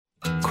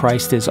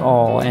Christ is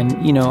all. And,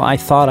 I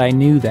thought I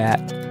knew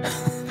that,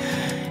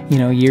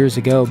 years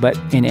ago. But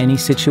in any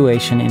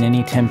situation, in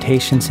any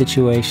temptation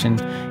situation,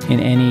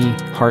 in any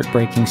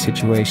heartbreaking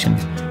situation,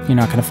 you're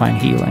not going to find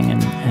healing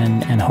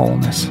and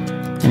wholeness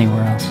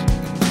anywhere else.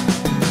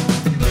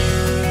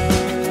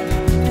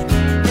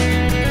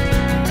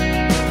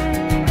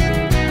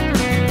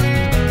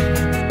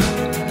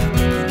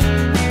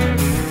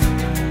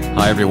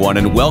 Hi, everyone,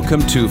 and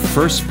welcome to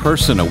First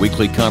Person, a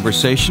weekly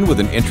conversation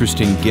with an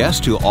interesting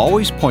guest who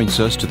always points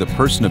us to the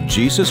person of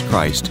Jesus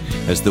Christ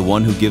as the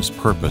one who gives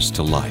purpose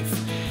to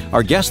life.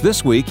 Our guest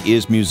this week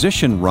is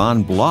musician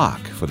Ron Block.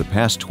 For the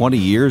past 20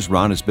 years,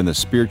 Ron has been the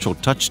spiritual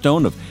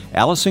touchstone of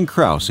Alison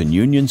Krauss in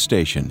Union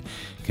Station,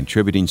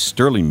 contributing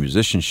sterling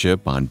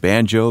musicianship on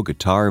banjo,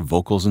 guitar,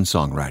 vocals, and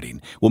songwriting.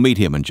 We'll meet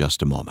him in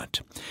just a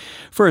moment.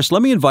 First,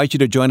 let me invite you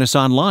to join us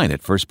online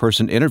at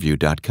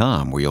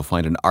firstpersoninterview.com, where you'll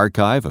find an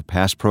archive of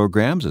past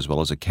programs as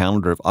well as a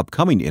calendar of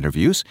upcoming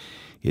interviews.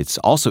 It's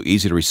also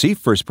easy to receive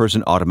First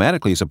Person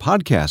automatically as a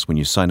podcast when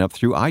you sign up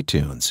through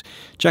iTunes.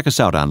 Check us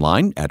out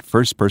online at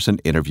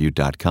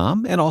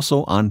firstpersoninterview.com and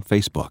also on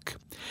Facebook.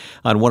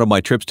 On one of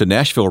my trips to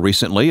Nashville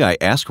recently, I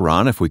asked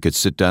Ron if we could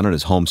sit down in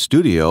his home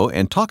studio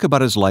and talk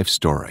about his life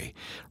story.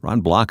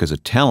 Ron Block is a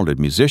talented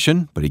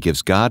musician, but he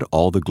gives God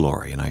all the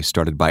glory, and I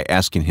started by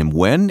asking him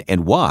when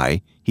and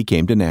why he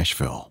came to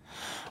Nashville.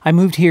 I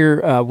moved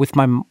here with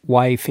my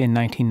wife in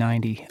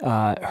 1990.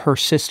 Her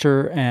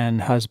sister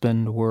and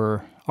husband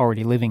were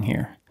already living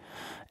here,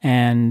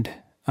 and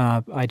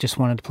I just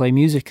wanted to play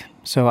music.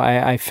 So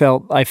I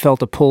felt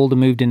a pull to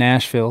move to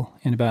Nashville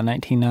in about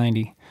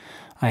 1990.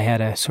 I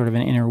had a sort of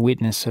an inner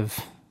witness of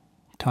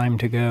time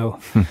to go,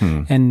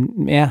 and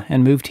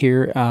moved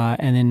here.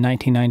 And in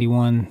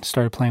 1991,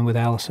 started playing with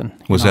Alison.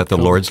 Was that the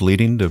Lord's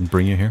leading to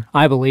bring you here?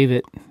 I believe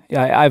it.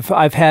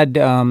 I've had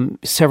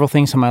several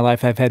things in my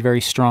life. I've had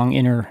very strong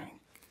inner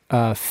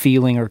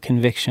feeling or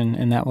conviction,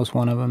 and that was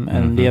one of them.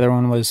 And the other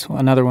one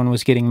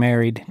was getting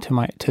married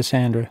to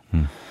Sandra,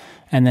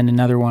 and then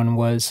another one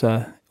was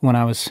when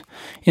I was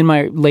in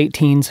my late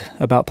teens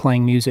about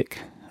playing music.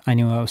 I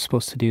knew I was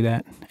supposed to do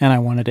that, and I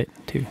wanted it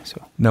too.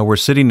 So now we're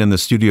sitting in the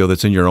studio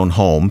that's in your own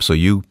home, so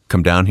you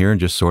come down here and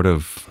just sort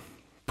of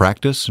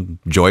practice,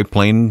 enjoy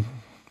playing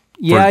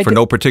for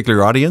no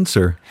particular audience,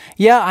 or?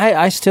 Yeah,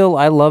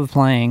 I love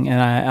playing,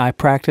 and I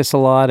practice a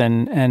lot,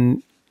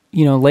 and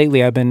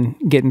lately I've been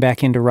getting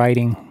back into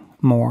writing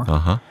more,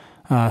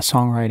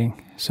 songwriting.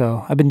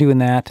 So I've been doing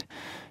that.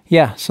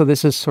 Yeah, so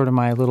this is sort of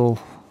my little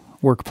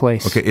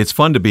workplace. Okay, it's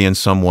fun to be in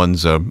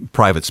someone's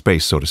private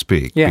space, so to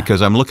speak,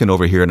 because I'm looking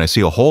over here and I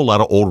see a whole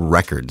lot of old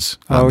records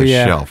on the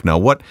shelf. Now,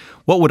 what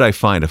would I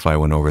find if I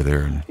went over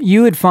there?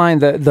 You would find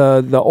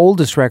the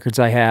oldest records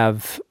I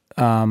have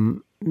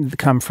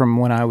come from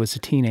when I was a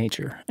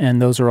teenager,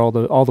 and those are all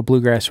the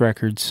bluegrass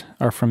records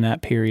are from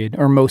that period,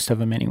 or most of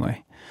them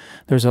anyway.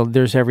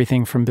 There's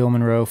everything from Bill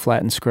Monroe,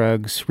 Flatt and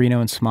Scruggs,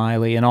 Reno and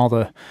Smiley, and all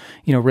the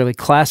really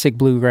classic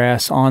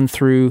bluegrass on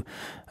through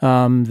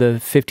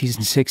the 50s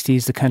and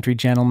 60s, the Country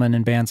Gentlemen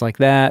and bands like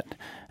that,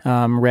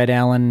 Red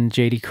Allen,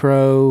 J.D.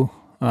 Crowe,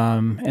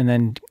 and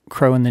then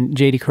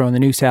J.D. Crowe in the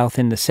New South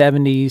in the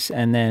 70s,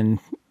 and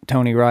then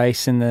Tony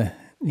Rice in the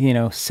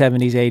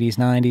 70s, 80s,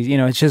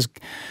 90s.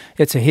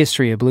 It's a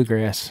history of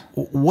bluegrass.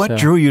 What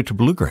drew you to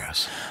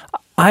bluegrass?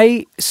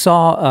 I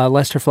saw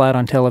Lester Flatt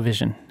on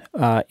television.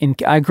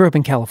 I grew up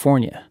in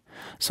California,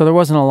 so there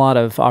wasn't a lot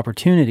of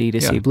opportunity to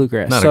see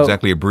bluegrass. Not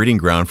exactly a breeding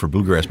ground for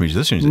bluegrass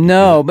musicians.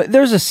 No, but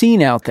there's a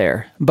scene out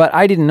there. But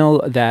I didn't know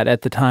that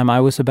at the time. I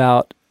was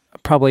about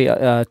probably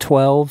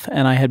 12,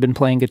 and I had been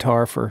playing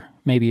guitar for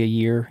maybe a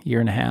year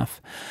and a half.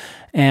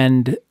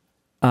 And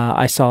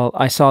I saw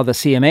the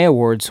CMA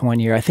Awards one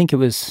year. I think it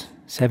was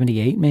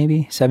 78,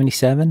 maybe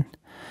 77.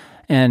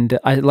 And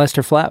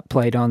Lester Flatt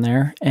played on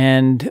there,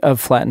 and of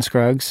Flatt and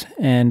Scruggs,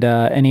 and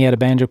he had a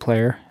banjo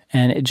player.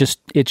 And it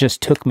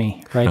just took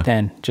me right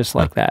then, just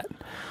like that.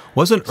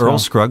 Wasn't Earl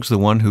Scruggs the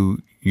one who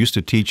used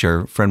to teach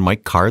our friend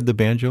Mike Card the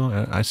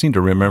banjo? I seem to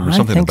remember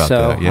something about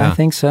that. Yeah, I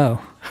think so.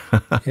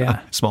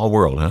 Yeah. Small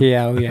world, huh?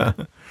 Yeah, oh yeah.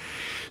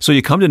 So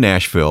you come to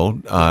Nashville.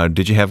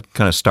 Did you have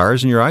kind of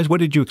stars in your eyes?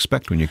 What did you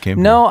expect when you came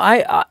here? No,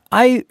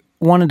 I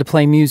wanted to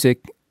play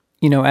music,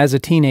 as a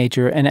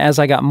teenager. And as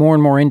I got more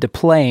and more into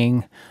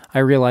playing, I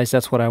realized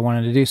that's what I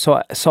wanted to do.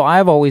 So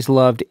I've always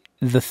loved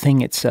the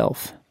thing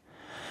itself.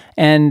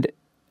 And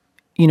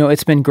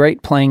it's been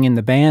great playing in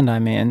the band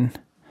I'm in,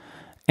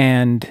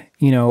 and,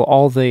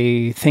 all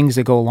the things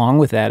that go along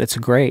with that. It's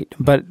great.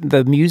 But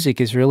the music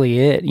is really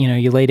it.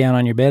 You lay down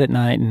on your bed at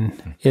night,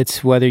 and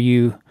it's whether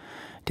you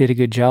did a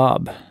good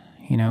job.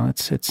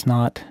 It's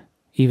not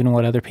even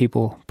what other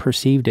people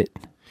perceived it.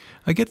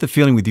 I get the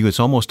feeling with you it's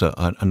almost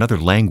another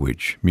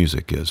language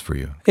music is for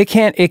you. It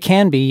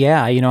can be,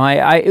 yeah.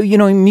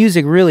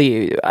 Music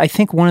really, I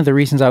think one of the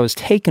reasons I was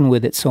taken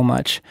with it so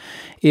much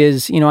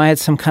is, I had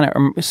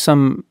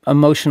some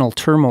emotional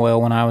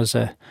turmoil when I was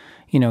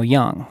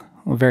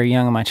very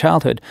young in my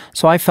childhood.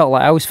 So I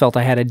always felt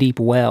I had a deep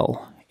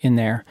well in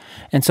there.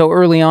 And so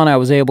early on I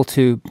was able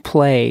to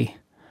play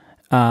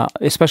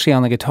especially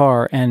on the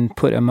guitar, and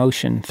put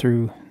emotion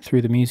through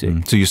the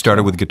music. So you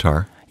started with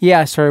guitar? Yeah,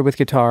 I started with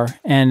guitar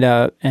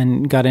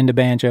and got into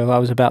banjo. I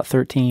was about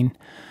 13.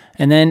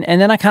 And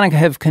then I kind of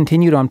have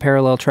continued on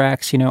parallel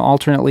tracks,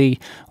 alternately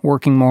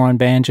working more on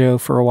banjo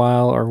for a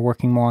while or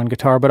working more on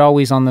guitar, but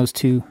always on those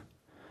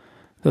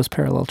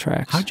parallel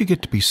tracks. How'd you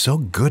get to be so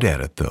good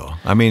at it, though?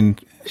 I mean,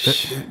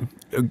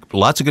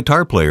 lots of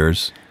guitar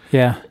players.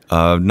 Yeah.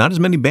 Not as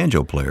many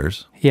banjo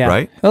players. Yeah.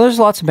 Right? Well, there's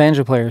lots of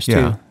banjo players too.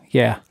 Yeah.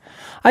 Yeah.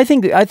 I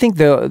think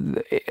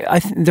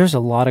there's a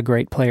lot of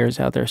great players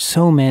out there.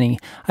 So many.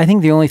 I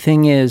think the only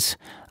thing is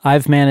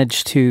I've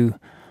managed to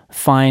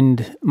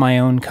find my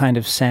own kind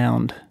of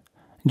sound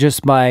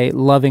just by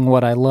loving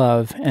what I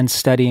love and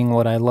studying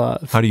what I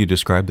love. How do you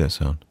describe that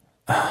sound?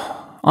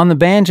 On the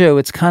banjo,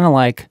 it's kind of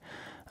like,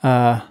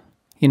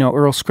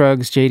 Earl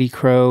Scruggs, J.D.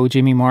 Crowe,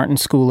 Jimmy Martin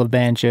school of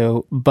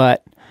banjo,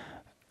 but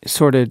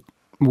sort of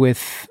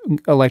with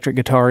electric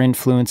guitar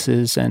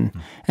influences and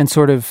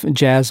sort of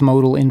jazz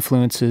modal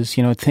influences,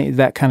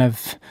 that kind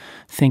of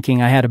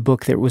thinking. I had a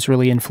book that was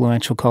really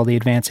influential called The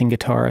Advancing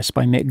Guitarist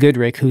by Mick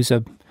Goodrick, who's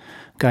a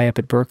guy up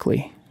at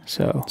Berkeley.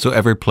 So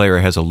every player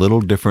has a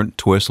little different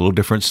twist, a little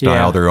different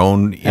style, their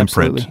own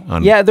imprint.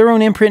 Their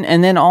own imprint,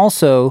 and then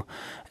also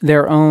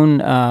their own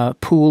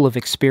pool of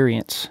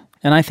experience.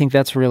 And I think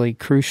that's really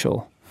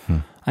crucial.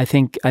 I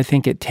think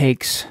it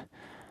takes.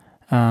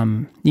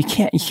 You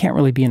can't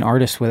really be an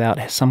artist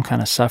without some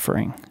kind of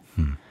suffering,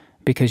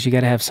 because you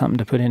got to have something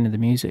to put into the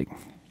music.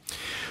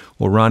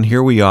 Well, Ron,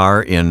 here we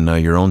are in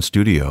your own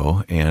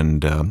studio,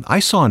 and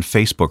I saw on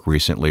Facebook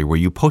recently where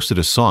you posted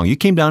a song. You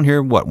came down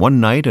here, one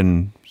night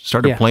and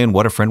started playing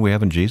 "What a Friend We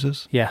Have in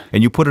Jesus"? Yeah.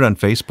 And you put it on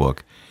Facebook.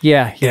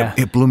 Yeah.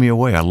 It blew me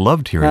away. I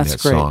loved hearing that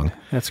song.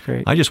 That's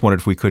great. I just wondered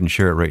if we couldn't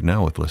share it right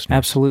now with listeners.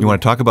 Absolutely. You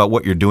want to talk about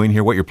what you're doing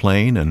here, what you're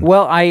playing?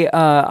 Well,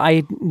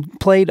 I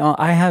played.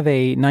 I have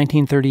a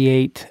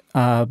 1938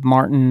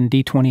 Martin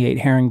D28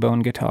 herringbone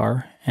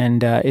guitar,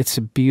 and it's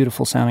a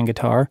beautiful sounding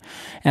guitar.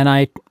 And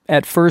I,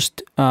 at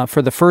first,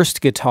 for the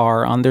first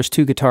guitar, there's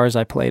two guitars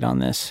I played on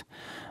this.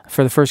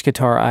 For the first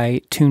guitar,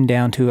 I tuned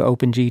down to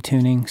open G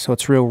tuning, so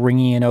it's real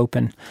ringy and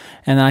open.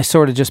 And I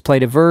sort of just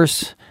played a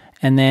verse,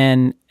 and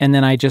then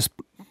I just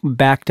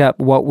backed up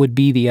what would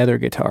be the other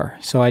guitar.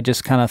 So I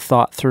just kind of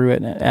thought through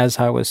it as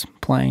I was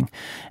playing,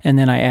 and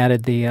then I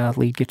added the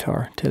lead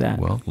guitar to that.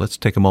 Well, let's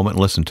take a moment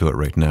and listen to it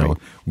right now.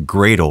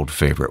 Great old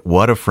favorite,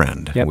 What a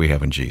Friend We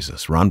Have in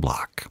Jesus. Ron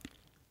Block.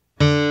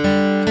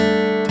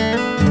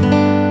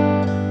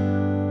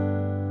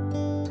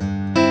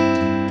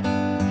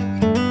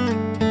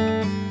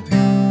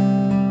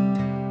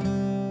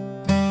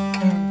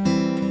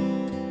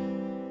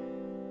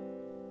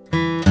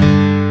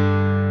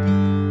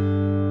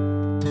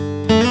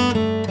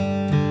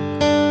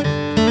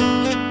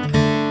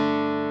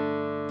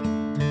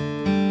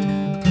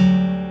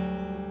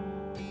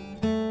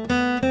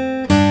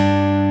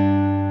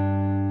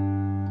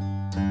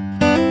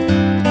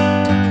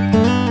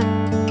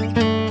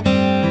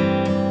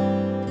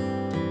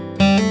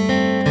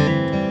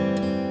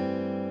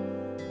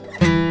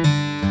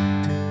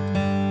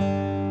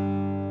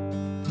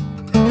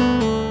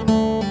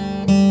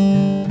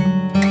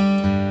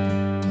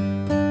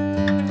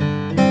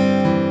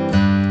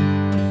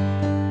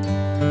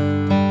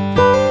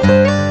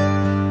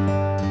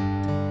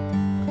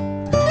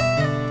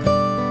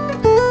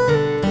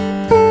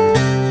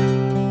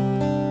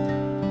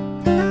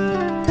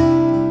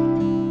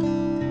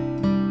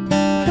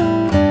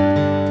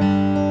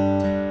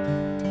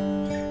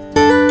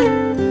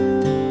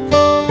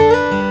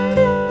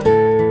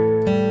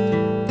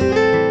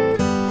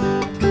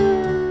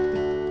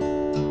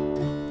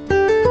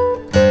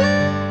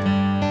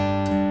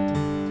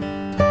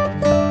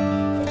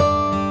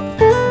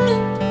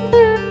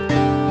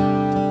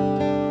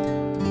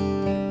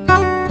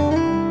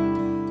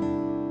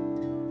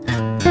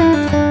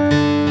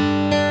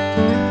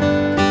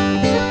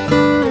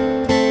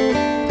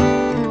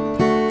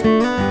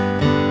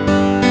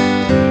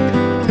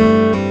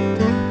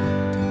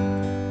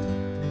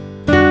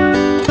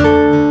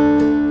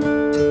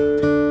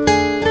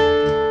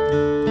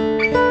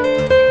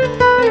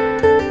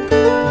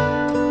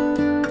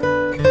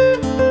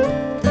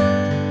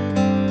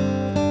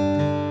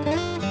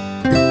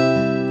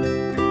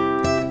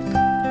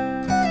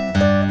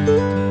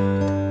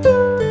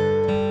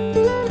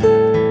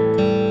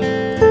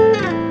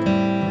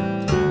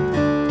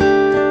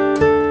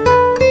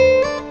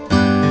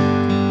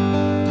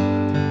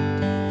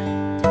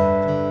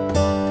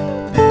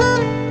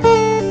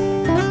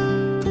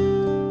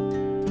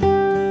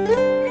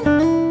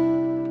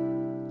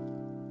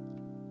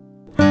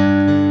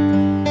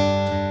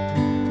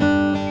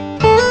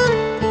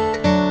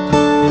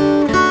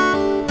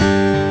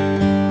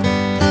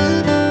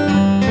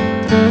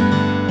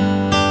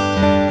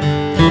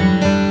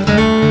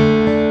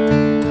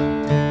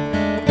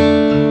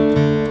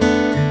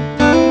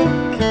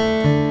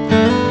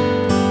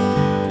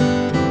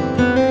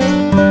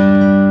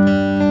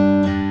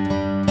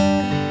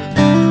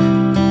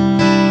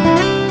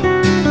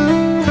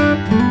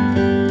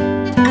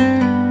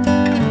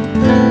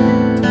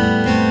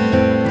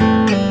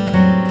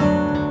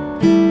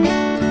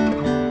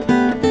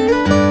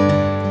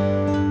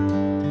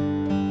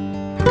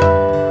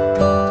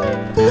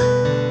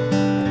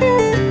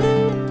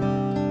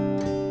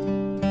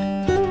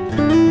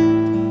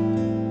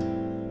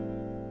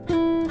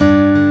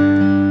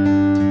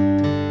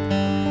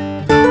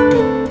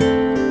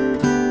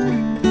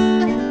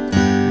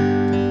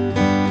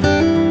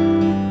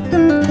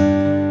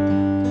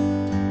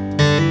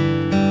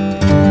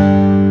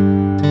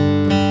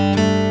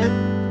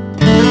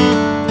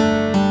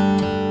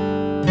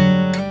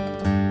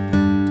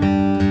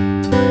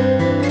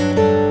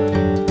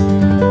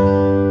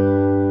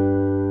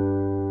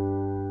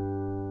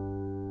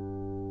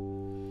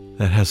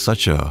 has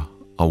such a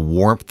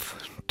warmth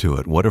to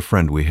it. What a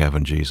friend we have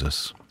in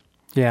Jesus.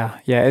 Yeah.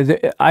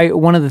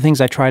 One of the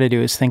things I try to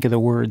do is think of the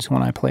words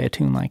when I play a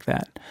tune like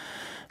that,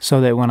 so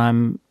that when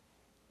I'm,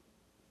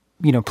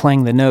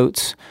 playing the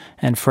notes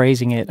and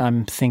phrasing it,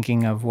 I'm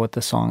thinking of what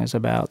the song is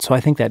about. So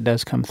I think that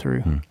does come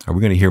through. Are we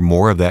going to hear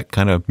more of that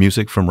kind of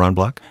music from Ron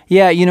Block?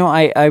 Yeah,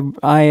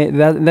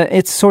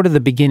 it's sort of the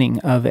beginning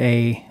of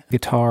a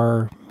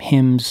guitar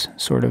hymns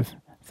sort of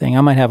thing.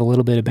 I might have a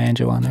little bit of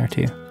banjo on there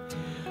too.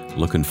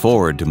 Looking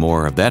forward to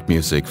more of that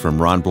music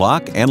from Ron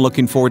Block, and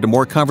looking forward to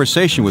more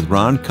conversation with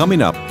Ron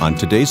coming up on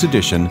today's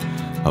edition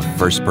of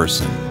First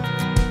Person.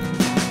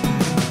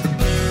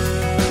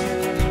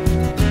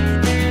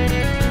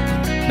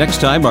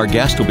 Next time, our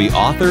guest will be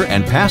author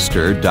and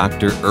pastor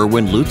Dr.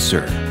 Erwin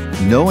Lutzer.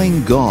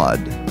 Knowing God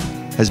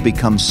has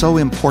become so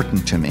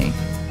important to me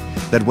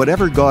that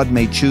whatever God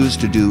may choose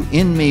to do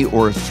in me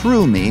or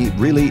through me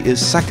really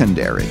is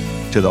secondary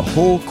to the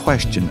whole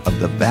question of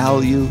the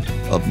value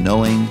of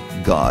knowing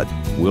God.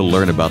 We'll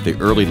learn about the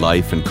early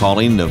life and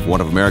calling of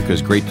one of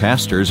America's great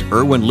pastors,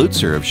 Erwin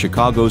Lutzer of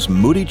Chicago's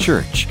Moody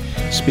Church,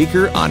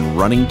 speaker on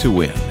Running to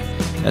Win.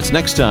 That's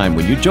next time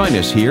when you join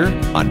us here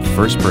on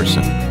First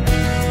Person.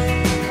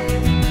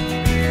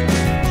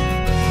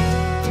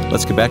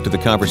 Let's get back to the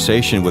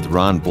conversation with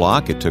Ron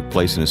Block. It took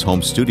place in his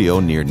home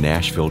studio near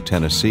Nashville,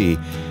 Tennessee.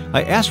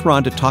 I asked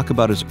Ron to talk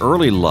about his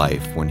early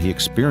life when he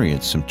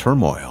experienced some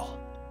turmoil.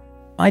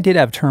 I did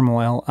have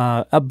turmoil,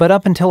 but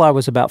up until I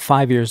was about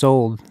 5 years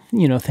old,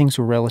 things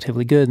were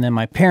relatively good. And then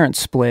my parents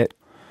split.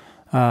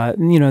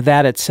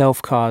 That itself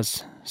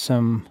caused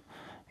some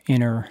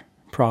inner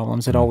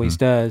problems. It always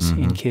does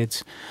in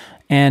kids.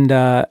 And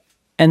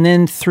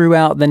then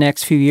throughout the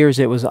next few years,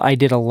 I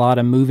did a lot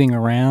of moving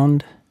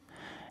around.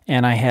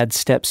 And I had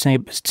step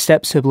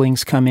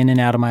siblings come in and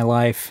out of my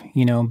life,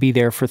 be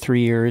there for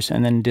 3 years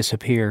and then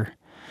disappear.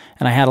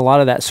 And I had a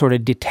lot of that sort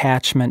of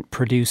detachment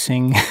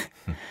producing,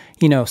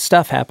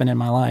 stuff happen in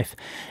my life.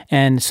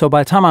 And so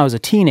by the time I was a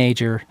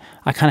teenager,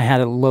 I kind of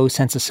had a low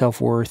sense of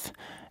self-worth.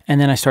 And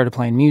then I started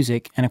playing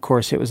music. And of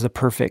course, it was the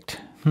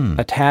perfect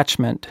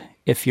attachment.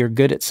 If you're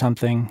good at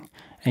something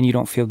and you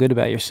don't feel good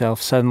about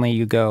yourself, suddenly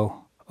you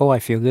go, oh, I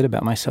feel good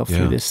about myself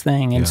through this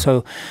thing. And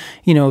so,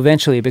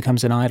 eventually it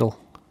becomes an idol.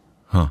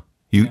 Huh.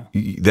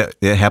 That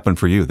happened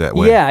for you that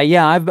way?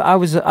 Yeah.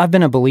 I've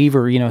been a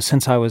believer,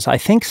 since I was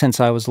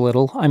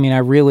little. I mean, I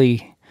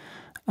really,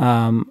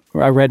 I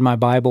read my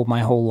Bible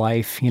my whole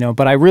life,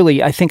 but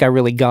I think I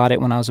really got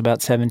it when I was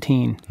about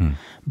 17.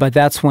 But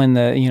that's when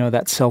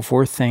that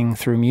self-worth thing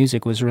through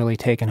music was really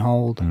taking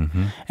hold.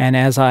 And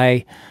as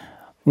I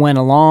went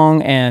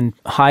along and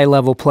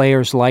high-level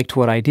players liked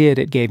what I did,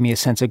 it gave me a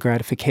sense of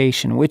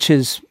gratification, which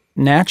is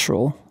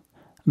natural,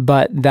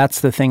 but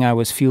that's the thing I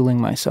was fueling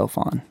myself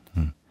on.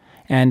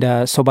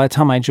 And so by the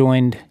time I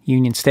joined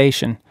Union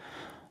Station,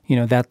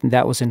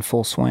 that was in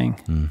full swing.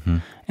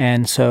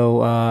 And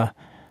so,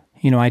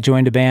 I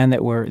joined a band they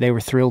were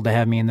thrilled to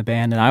have me in the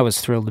band, and I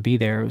was thrilled to be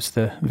there. It was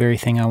the very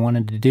thing I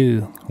wanted to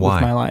do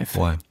with my life.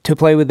 Why? To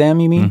play with them,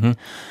 you mean?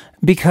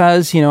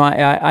 Because,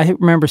 I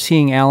remember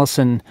seeing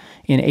Allison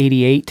in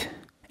 '88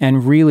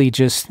 and really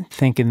just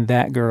thinking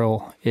that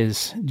girl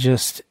is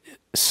just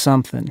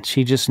something.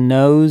 She just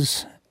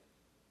knows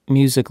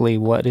musically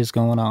what is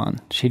going on.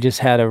 She just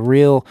had a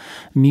real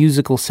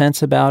musical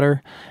sense about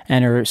her,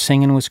 and her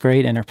singing was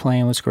great and her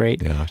playing was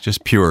great. Yeah,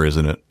 just pure,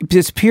 isn't it?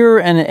 It's pure,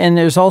 and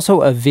there's also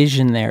a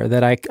vision there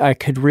that I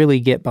could really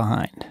get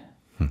behind.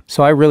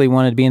 So I really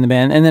wanted to be in the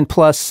band. And then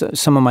plus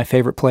some of my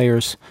favorite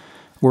players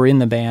were in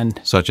the band.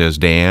 Such as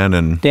Dan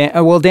and...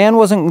 Dan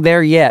wasn't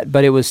there yet,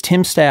 but it was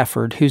Tim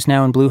Stafford, who's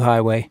now in Blue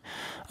Highway,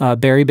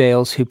 Barry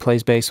Bales, who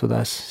plays bass with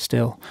us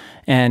still,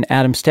 and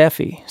Adam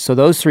Steffi. So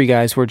those three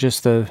guys were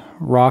just the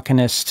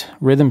rockinest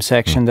rhythm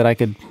section that I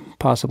could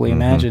possibly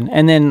imagine.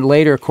 And then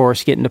later, of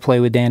course, getting to play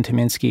with Dan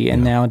Tyminski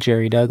and now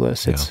Jerry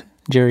Douglas.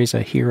 Jerry's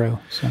a hero.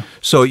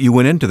 So you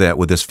went into that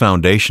with this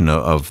foundation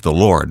of the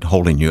Lord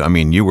holding you. I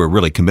mean, you were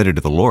really committed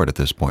to the Lord at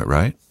this point,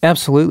 right?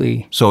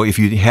 Absolutely. So if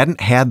you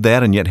hadn't had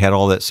that and yet had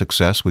all that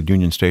success with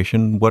Union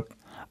Station, what?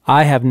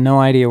 I have no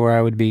idea where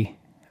I would be.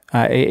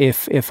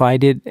 If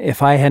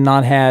I had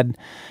not had,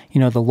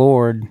 the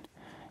Lord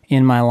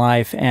in my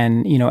life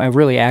and,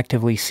 really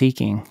actively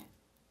seeking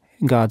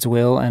God's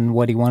will and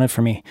what He wanted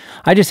for me.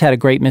 I just had a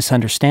great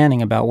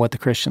misunderstanding about what the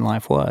Christian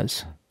life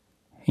was.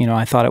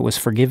 I thought it was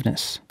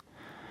forgiveness.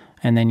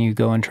 And then you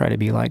go and try to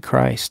be like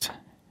Christ.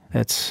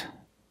 That's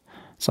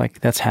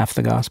half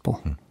the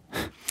gospel.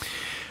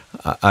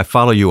 I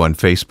follow you on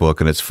Facebook,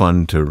 and it's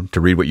fun to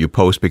read what you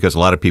post because a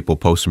lot of people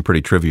post some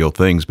pretty trivial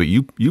things, but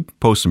you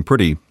post some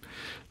pretty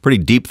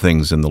deep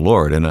things in the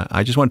Lord, and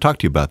I just want to talk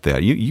to you about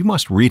that. You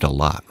must read a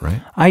lot,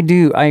 right? I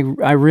do. I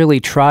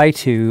really try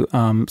to.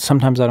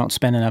 Sometimes I don't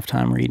spend enough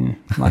time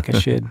reading like I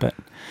should, but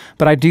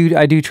I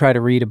do try to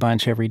read a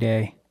bunch every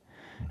day.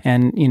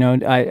 And,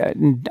 I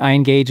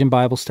engage in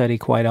Bible study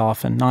quite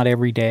often, not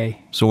every day.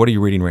 So what are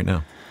you reading right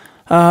now?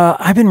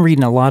 I've been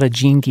reading a lot of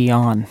Jean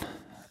Guyon,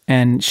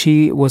 and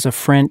she was a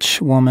French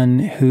woman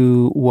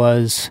who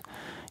was,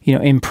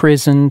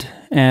 imprisoned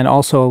and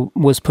also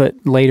was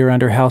put later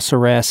under house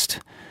arrest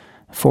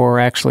for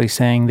actually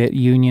saying that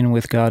union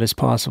with God is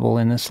possible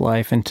in this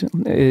life, and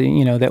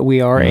that we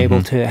are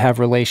able to have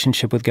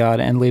relationship with God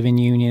and live in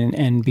union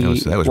and be.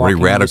 That was very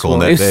radical in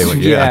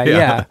that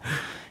day.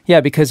 Yeah,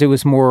 because it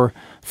was more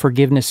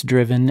forgiveness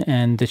driven,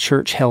 and the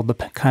church held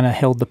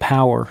the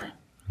power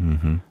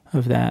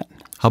of that.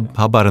 How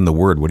about in the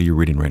Word? What are you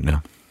reading right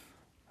now?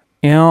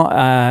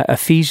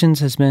 Ephesians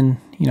has been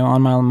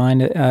on my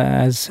mind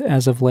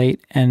as of late,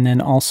 and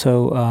then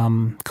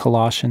also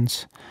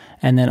Colossians.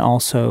 And then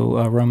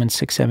also Romans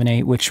 6, 7,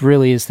 8, which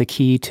really is the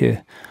key to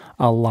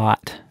a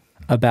lot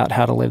about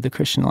how to live the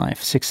Christian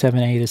life. 6,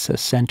 7, 8 is a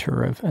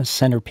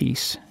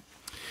centerpiece.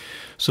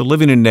 So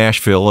living in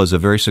Nashville as a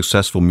very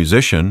successful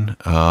musician,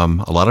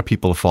 a lot of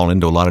people have fallen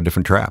into a lot of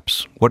different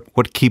traps.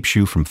 What keeps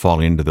you from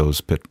falling into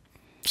those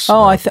pits?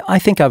 I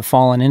think I've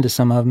fallen into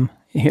some of them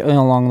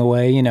along the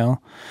way.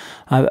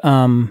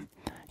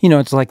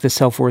 It's like the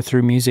self-worth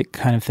through music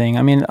kind of thing.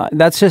 I mean,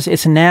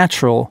 it's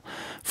natural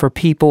for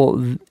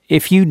people.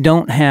 If you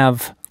don't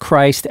have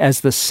Christ as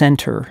the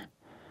center,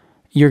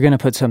 you're going to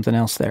put something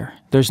else there.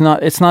 It's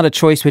not a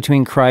choice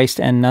between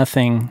Christ and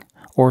nothing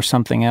or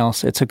something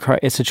else. It's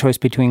a choice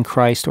between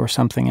Christ or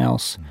something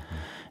else.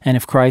 And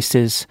if Christ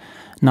is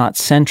not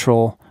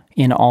central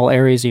in all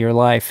areas of your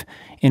life,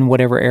 in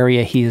whatever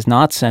area he is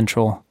not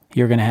central,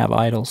 you're going to have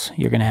idols.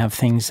 You're going to have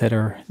things that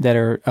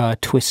are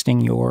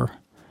twisting your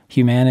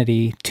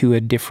humanity to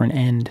a different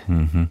end.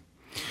 Mm-hmm.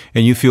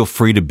 And you feel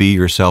free to be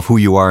yourself, who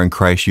you are in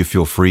Christ. You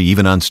feel free,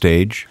 even on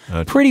stage.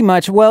 Pretty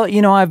much. Well,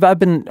 I've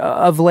been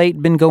of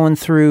late been going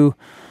through,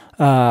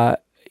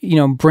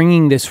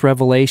 bringing this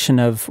revelation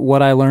of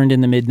what I learned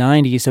in the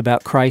mid-'90s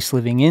about Christ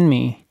living in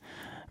me,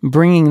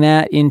 bringing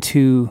that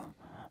into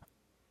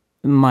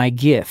my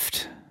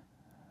gift.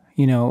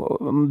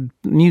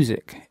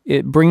 Music.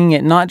 Bringing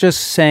it, not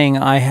just saying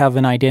I have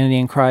an identity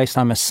in Christ,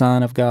 I'm a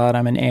son of God,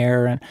 I'm an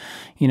heir, and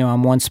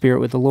I'm one spirit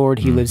with the Lord,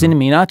 he lives in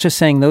me. Not just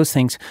saying those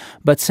things,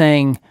 but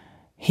saying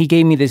he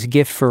gave me this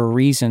gift for a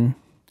reason,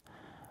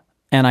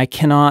 and I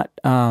cannot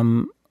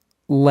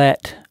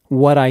let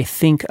what I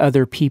think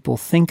other people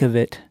think of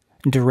it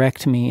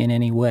direct me in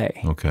any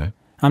way. Okay.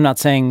 I'm not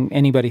saying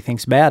anybody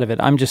thinks bad of it.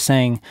 I'm just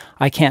saying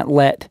I can't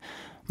let...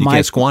 You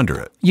can't squander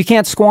it. You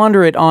can't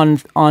squander it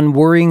on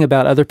worrying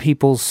about other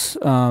people's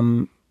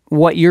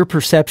what your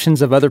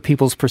perceptions of other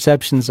people's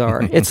perceptions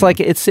are.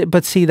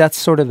 But see, that's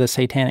sort of the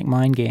satanic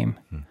mind game.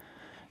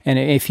 And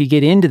if you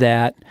get into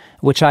that,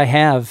 which I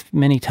have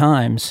many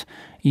times,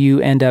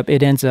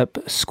 it ends up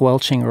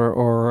squelching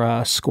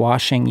or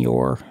squashing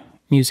your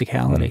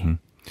musicality. Mm-hmm.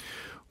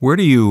 Where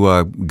do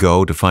you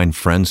go to find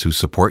friends who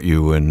support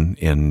you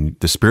in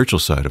the spiritual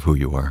side of who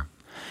you are?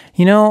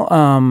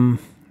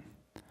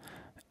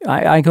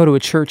 I go to a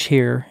church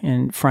here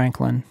in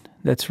Franklin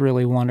that's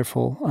really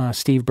wonderful.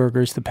 Steve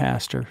Berger's the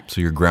pastor. So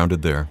you're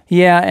grounded there.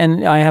 Yeah,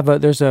 and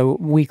there's a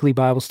weekly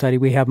Bible study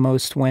we have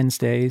most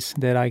Wednesdays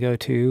that I go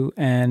to,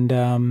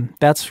 and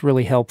that's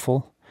really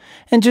helpful.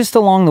 And just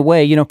along the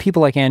way,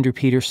 people like Andrew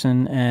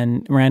Peterson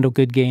and Randall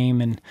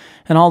Goodgame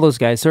and all those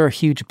guys, they're a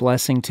huge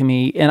blessing to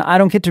me. And I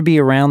don't get to be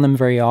around them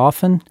very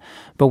often,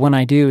 but when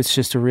I do, it's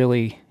just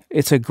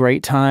it's a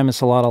great time.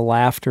 It's a lot of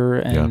laughter.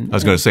 And I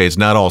was going to say, it's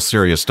not all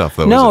serious stuff,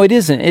 though. No, it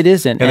isn't. It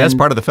isn't. And that's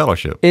part of the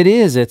fellowship. It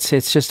is. It's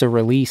just a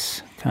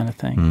release kind of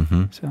thing.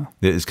 Mm-hmm. So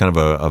it's kind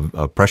of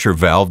a pressure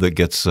valve that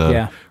gets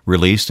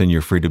released, and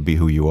you're free to be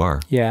who you are.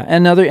 Yeah.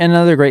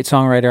 Another great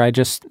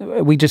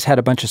songwriter. We just had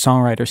a bunch of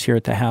songwriters here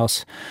at the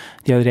house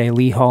the other day.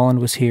 Lee Holland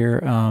was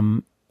here.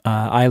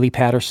 Eiley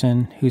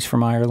Patterson, who's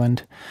from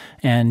Ireland,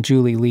 and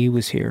Julie Lee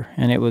was here,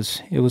 and it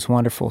was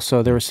wonderful.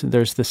 So there's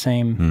the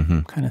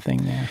same kind of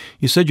thing there.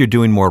 You said you're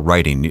doing more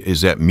writing.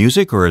 Is that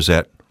music or is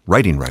that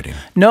writing?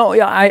 No,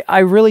 I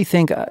really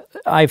think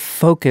I've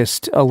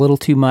focused a little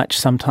too much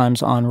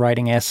sometimes on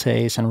writing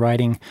essays and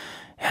writing,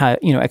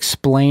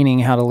 explaining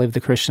how to live the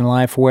Christian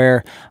life,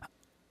 where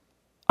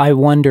I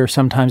wonder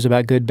sometimes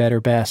about good, better,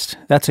 best.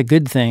 That's a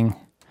good thing.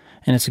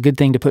 And it's a good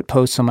thing to put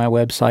posts on my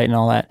website and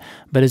all that,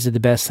 but is it the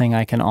best thing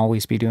I can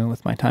always be doing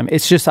with my time? I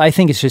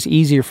think it's just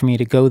easier for me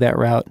to go that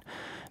route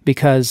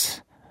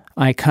because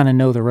I kind of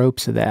know the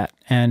ropes of that.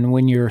 And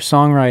when you're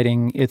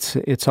songwriting,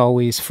 it's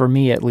always, for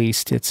me at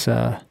least, it's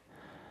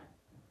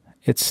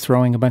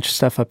throwing a bunch of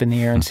stuff up in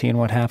the air and seeing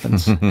what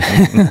happens.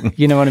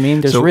 You know what I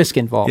mean? There's risk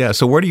involved. Yeah,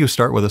 so where do you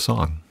start with a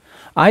song?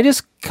 I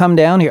just come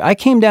down here. I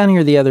came down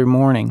here the other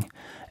morning,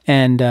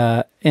 and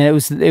it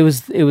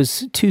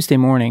was Tuesday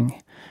morning.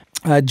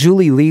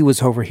 Julie Lee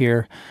was over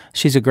here.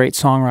 She's a great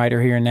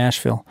songwriter here in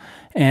Nashville,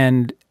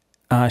 and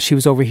she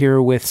was over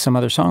here with some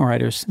other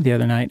songwriters the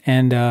other night,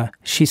 and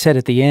she said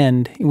at the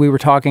end, we were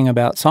talking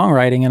about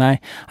songwriting, and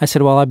I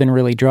said, well, I've been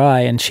really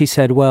dry, and she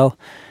said, well,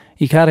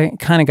 you kind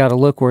of got to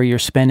look where you're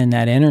spending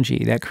that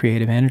energy, that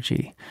creative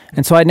energy.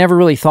 And so I'd never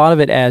really thought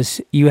of it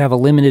as you have a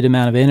limited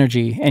amount of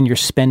energy, and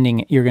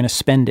you're going to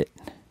spend it.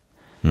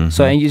 Mm-hmm.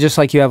 So just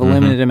like you have a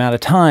limited amount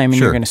of time, and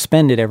you're going to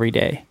spend it every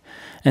day.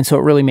 And so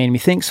it really made me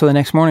think. So the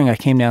next morning I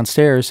came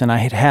downstairs and I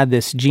had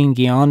this Jean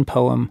Guion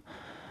poem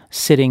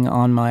sitting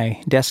on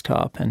my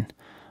desktop, and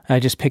I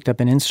just picked up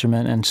an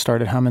instrument and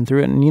started humming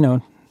through it.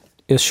 And,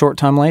 a short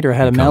time later, I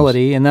had a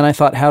melody, and then I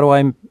thought, how do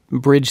I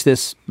bridge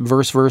this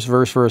verse,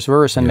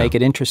 and make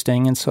it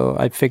interesting? And so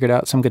I figured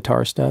out some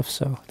guitar stuff.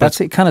 So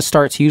it kind of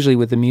starts usually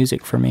with the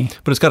music for me.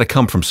 But it's got to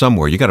come from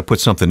somewhere. You got to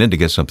put something in to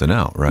get something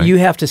out, right? You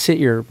have to sit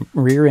your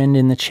rear end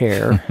in the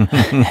chair,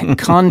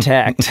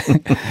 contact.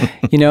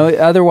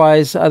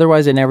 Otherwise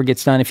it never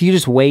gets done. If you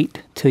just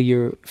wait till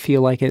you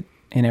feel like it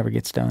never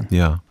gets done.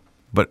 Yeah,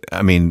 but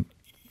I mean,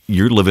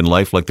 you're living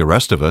life like the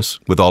rest of us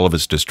with all of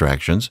its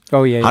distractions.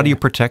 Oh, yeah. How do you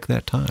protect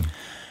that time?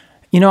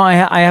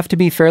 I have to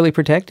be fairly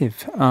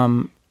protective.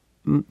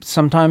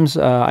 Sometimes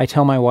I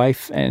tell my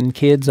wife and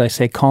kids, I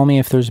say, call me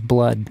if there's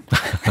blood.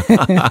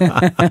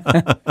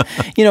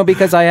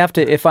 Because I have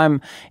to, if I'm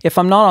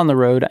not on the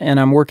road and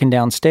I'm working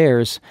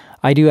downstairs,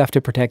 I do have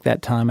to protect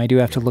that time. I do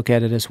have to look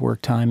at it as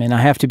work time. And I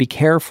have to be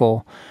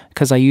careful,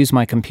 because I use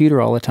my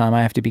computer all the time.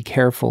 I have to be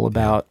careful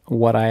about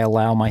what I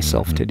allow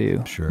myself to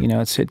do. Sure.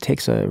 It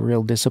takes a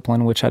real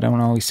discipline, which I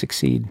don't always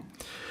succeed.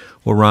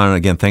 Well, Ron,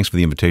 again, thanks for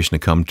the invitation to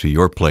come to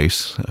your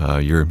place,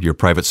 your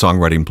private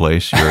songwriting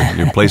place,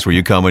 your place where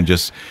you come and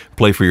just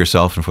play for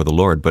yourself and for the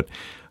Lord. But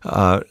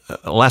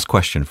last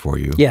question for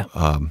you. Yeah.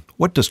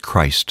 What does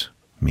Christ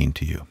mean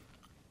to you?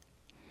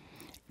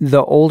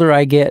 The older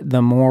I get,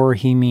 the more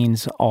he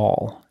means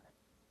all.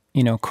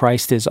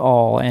 Christ is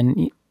all.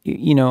 And,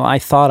 I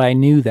thought I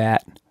knew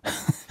that,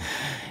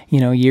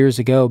 years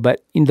ago.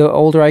 But the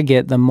older I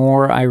get, the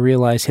more I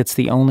realize it's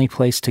the only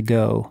place to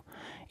go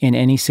in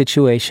any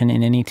situation,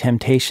 in any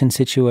temptation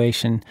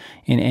situation,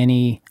 in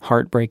any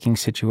heartbreaking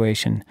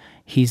situation.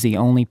 He's the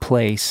only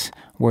place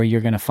where you're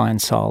going to find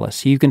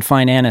solace. You can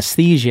find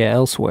anesthesia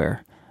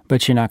elsewhere,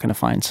 but you're not going to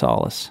find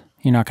solace.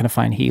 You're not going to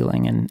find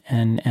healing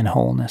and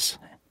wholeness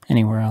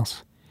anywhere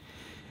else.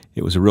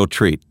 It was a real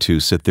treat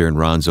to sit there in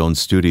Ron's own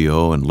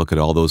studio and look at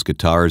all those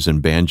guitars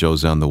and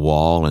banjos on the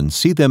wall and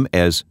see them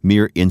as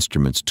mere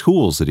instruments,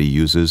 tools that he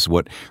uses.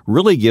 What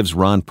really gives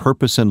Ron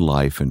purpose in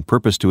life and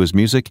purpose to his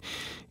music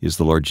is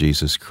the Lord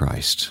Jesus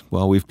Christ.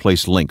 Well, we've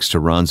placed links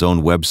to Ron's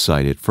own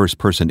website at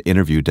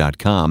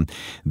firstpersoninterview.com.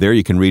 There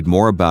you can read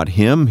more about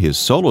him, his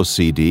solo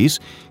CDs,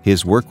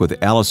 his work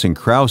with Alison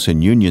Krauss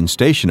and Union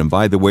Station. And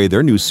by the way,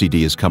 their new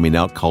CD is coming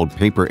out called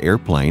Paper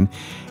Airplane.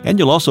 And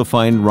you'll also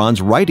find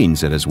Ron's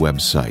writings at his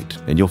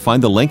website. And you'll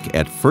find the link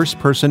at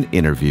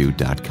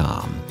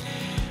firstpersoninterview.com.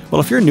 Well,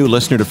 if you're a new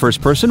listener to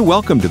First Person,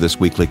 welcome to this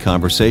weekly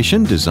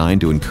conversation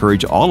designed to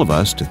encourage all of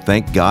us to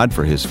thank God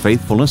for His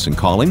faithfulness and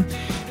calling.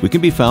 We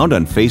can be found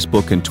on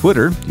Facebook and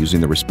Twitter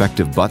using the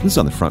respective buttons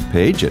on the front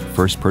page at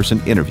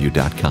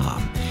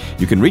firstpersoninterview.com.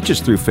 You can reach us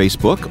through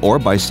Facebook or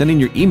by sending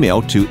your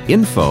email to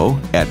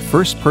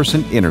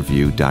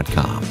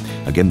info@firstpersoninterview.com.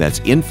 Again, that's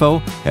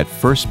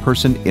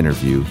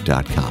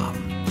info@firstpersoninterview.com.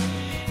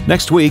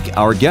 Next week,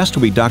 our guest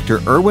will be Dr.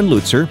 Erwin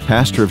Lutzer,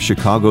 pastor of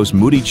Chicago's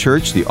Moody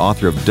Church, the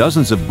author of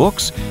dozens of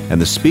books, and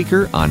the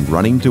speaker on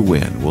Running to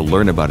Win. We'll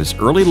learn about his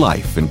early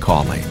life and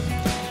calling.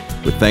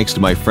 With thanks to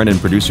my friend and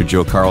producer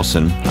Joe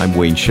Carlson, I'm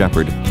Wayne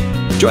Shepherd.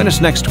 Join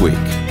us next week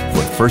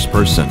for First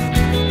Person.